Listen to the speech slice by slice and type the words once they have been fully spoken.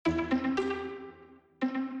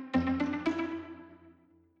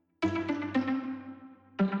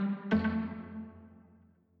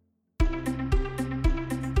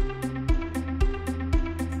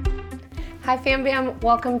Hi Fam Bam,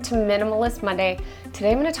 welcome to Minimalist Monday.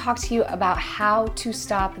 Today I'm going to talk to you about how to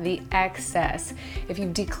stop the excess. If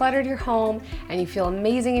you've decluttered your home and you feel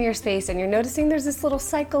amazing in your space and you're noticing there's this little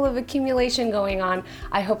cycle of accumulation going on,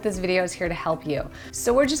 I hope this video is here to help you.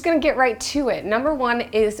 So we're just going to get right to it. Number one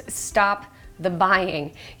is stop the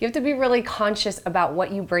buying. You have to be really conscious about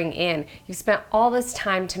what you bring in. You've spent all this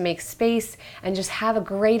time to make space and just have a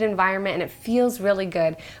great environment and it feels really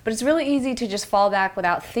good, but it's really easy to just fall back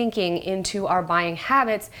without thinking into our buying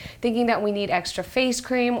habits, thinking that we need extra face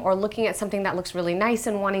cream or looking at something that looks really nice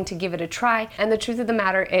and wanting to give it a try. And the truth of the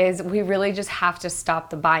matter is we really just have to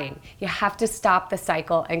stop the buying. You have to stop the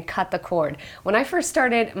cycle and cut the cord. When I first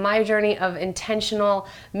started my journey of intentional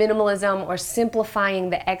minimalism or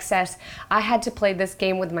simplifying the excess, I had to play this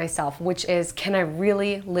game with myself, which is, can I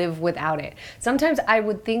really live without it? Sometimes I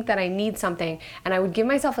would think that I need something and I would give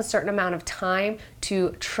myself a certain amount of time to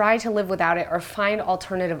try to live without it or find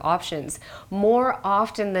alternative options. More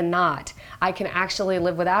often than not, I can actually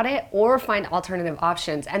live without it or find alternative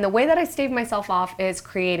options. And the way that I stave myself off is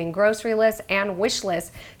creating grocery lists and wish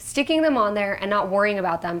lists, sticking them on there and not worrying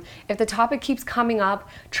about them. If the topic keeps coming up,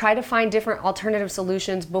 try to find different alternative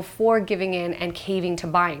solutions before giving in and caving to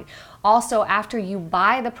buying. Also, after you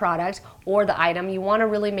buy the product or the item, you want to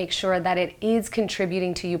really make sure that it is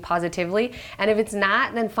contributing to you positively. And if it's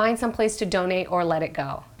not, then find some place to donate or let it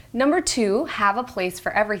go. Number two, have a place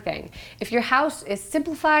for everything. If your house is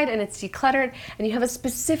simplified and it's decluttered and you have a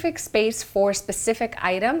specific space for specific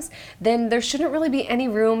items, then there shouldn't really be any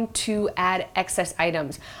room to add excess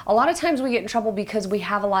items. A lot of times we get in trouble because we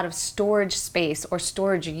have a lot of storage space or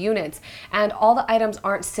storage units and all the items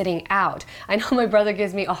aren't sitting out. I know my brother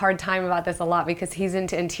gives me a hard time about this a lot because he's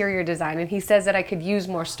into interior design and he says that I could use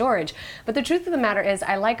more storage. But the truth of the matter is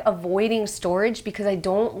I like avoiding storage because I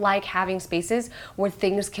don't like having spaces where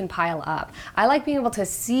things can pile up. I like being able to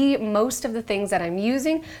see most of the things that I'm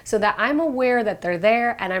using so that I'm aware that they're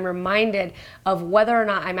there and I'm reminded of whether or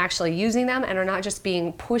not I'm actually using them and are not just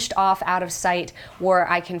being pushed off out of sight where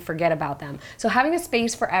I can forget about them. So having a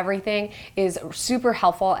space for everything is super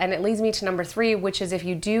helpful, and it leads me to number three, which is if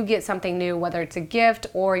you do get something new, whether it's a gift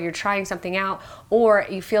or you're trying something out or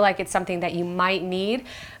you feel like it's something that you might need,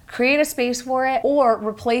 create a space for it or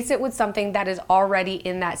replace it with something that is already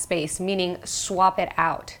in that space, meaning swap it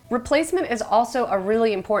out. Replacement is also a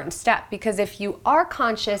really important step because if you are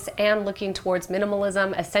conscious and looking towards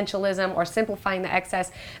minimalism, essentialism, or simplifying the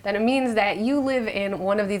excess, then it means that you live in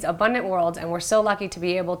one of these abundant worlds, and we're so lucky to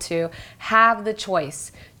be able to have the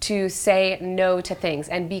choice to say no to things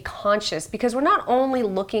and be conscious, because we're not only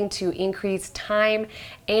looking to increase time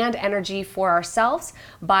and energy for ourselves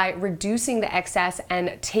by reducing the excess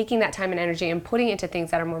and taking that time and energy and putting it into things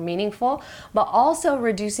that are more meaningful, but also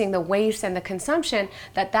reducing the waste and the consumption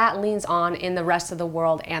that leans on in the rest of the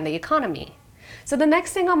world and the economy. So the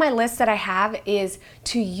next thing on my list that I have is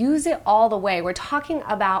to use it all the way. We're talking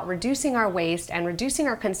about reducing our waste and reducing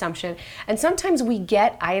our consumption. And sometimes we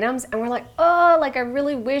get items and we're like, oh, like I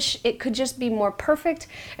really wish it could just be more perfect.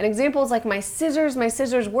 An example is like my scissors. My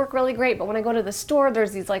scissors work really great, but when I go to the store,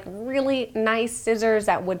 there's these like really nice scissors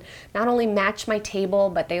that would not only match my table,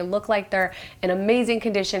 but they look like they're in amazing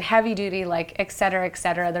condition, heavy duty, like et cetera, et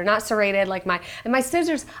cetera. They're not serrated like my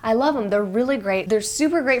scissors. I love them. They're really great. They're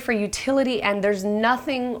super great for utility and there's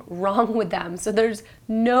nothing wrong with them. So there's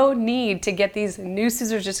no need to get these new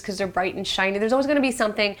scissors just because they're bright and shiny. There's always going to be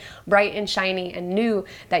something bright and shiny and new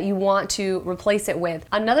that you want to replace it with.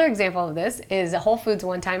 Another example of this is Whole Foods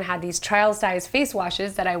one time had these trial size face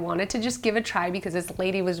washes that I wanted to just give a try because this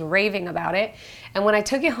lady was raving about it. And when I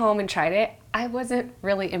took it home and tried it, I wasn't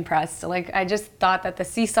really impressed. Like I just thought that the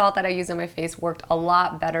sea salt that I use on my face worked a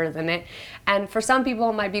lot better than it. And for some people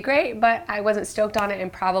it might be great, but I wasn't stoked on it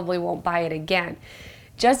and probably won't buy it again.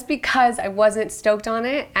 Just because I wasn't stoked on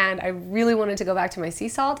it and I really wanted to go back to my sea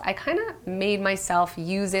salt, I kind of made myself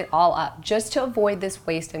use it all up just to avoid this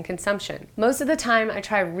waste and consumption. Most of the time I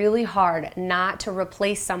try really hard not to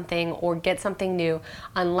replace something or get something new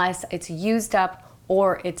unless it's used up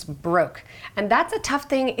or it's broke. And that's a tough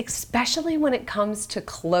thing, especially when it comes to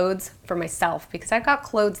clothes for myself, because I've got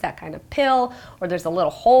clothes that kind of pill or there's a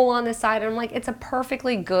little hole on the side and I'm like, it's a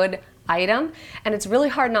perfectly good item and it's really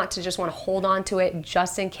hard not to just want to hold on to it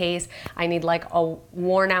just in case I need like a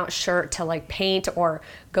worn out shirt to like paint or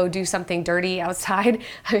go do something dirty outside.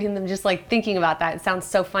 I mean, I'm just like thinking about that. It sounds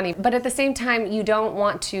so funny, but at the same time, you don't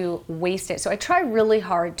want to waste it. So I try really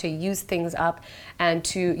hard to use things up and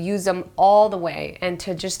to use them all the way and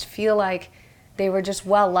to just feel like they were just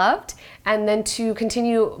well loved, and then to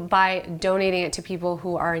continue by donating it to people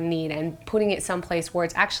who are in need and putting it someplace where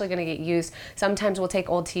it's actually going to get used. Sometimes we'll take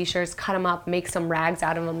old t-shirts, cut them up, make some rags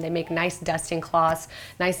out of them. They make nice dusting cloths,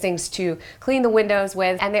 nice things to clean the windows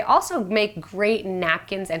with, and they also make great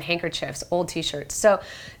napkins and handkerchiefs, old t-shirts. So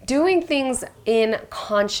doing things in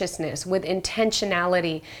consciousness with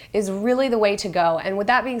intentionality is really the way to go. And with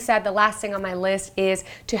that being said, the last thing on my list is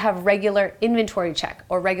to have regular inventory check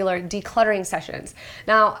or regular decluttering sessions.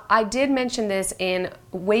 Now, I did mention this in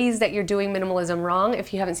ways that you're doing minimalism wrong.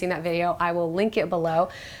 If you haven't seen that video, I will link it below.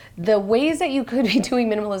 The ways that you could be doing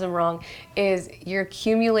minimalism wrong is you're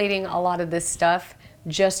accumulating a lot of this stuff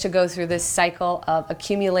just to go through this cycle of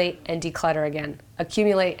accumulate and declutter again,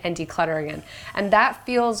 accumulate and declutter again. And that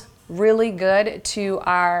feels really good to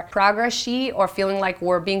our progress sheet, or feeling like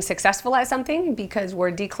we're being successful at something because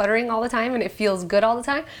we're decluttering all the time and it feels good all the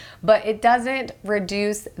time, but it doesn't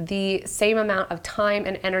reduce the same amount of time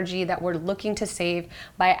and energy that we're looking to save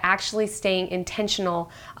by actually staying intentional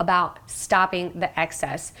about stopping the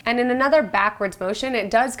excess. And in another backwards motion, it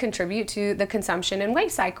does contribute to the consumption and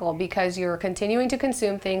waste cycle, because you're continuing to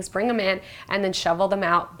consume things, bring them in, and then shovel them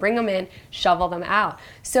out, bring them in, shovel them out.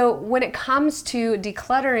 So when it comes to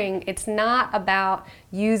decluttering, it's not about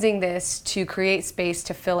using this to create space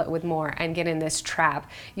to fill it with more and get in this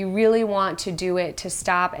trap. You really want to do it to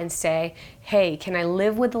stop and say, hey, can I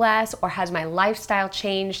live with less, or has my lifestyle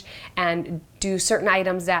changed, and do certain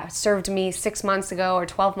items that served me 6 months ago or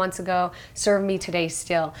 12 months ago serve me today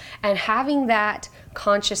still? And having that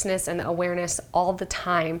consciousness and awareness all the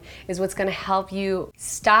time is what's going to help you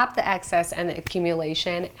stop the excess and the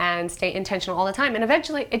accumulation and stay intentional all the time. And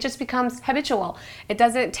eventually it just becomes habitual. It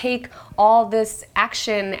doesn't take all this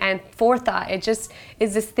action and forethought. It just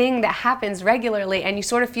is this thing that happens regularly, and you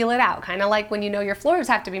sort of feel it out, kind of like when you know your floors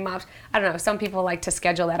have to be mopped. I don't know, some people like to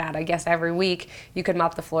schedule that out. I guess every week you could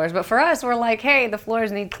mop the floors, but for us, we're like, hey, the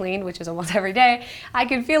floors need cleaned, which is almost every day. I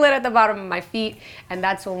can feel it at the bottom of my feet, and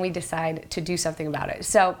that's when we decide to do something about it.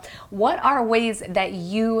 So what are ways that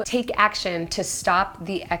you take action to stop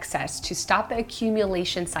the excess, to stop the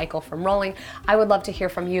accumulation cycle from rolling? I would love to hear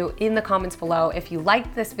from you in the comments below. If you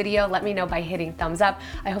liked this video, let me know by hitting thumbs up.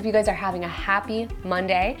 I hope you guys are having a happy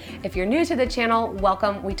Monday. If you're new to the channel,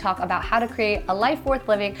 welcome. We talk about how to create a life worth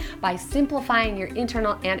living by simplifying your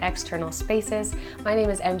internal and external spaces. My name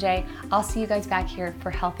is MJ. I'll see you guys back here for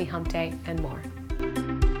Healthy Hump Day and more.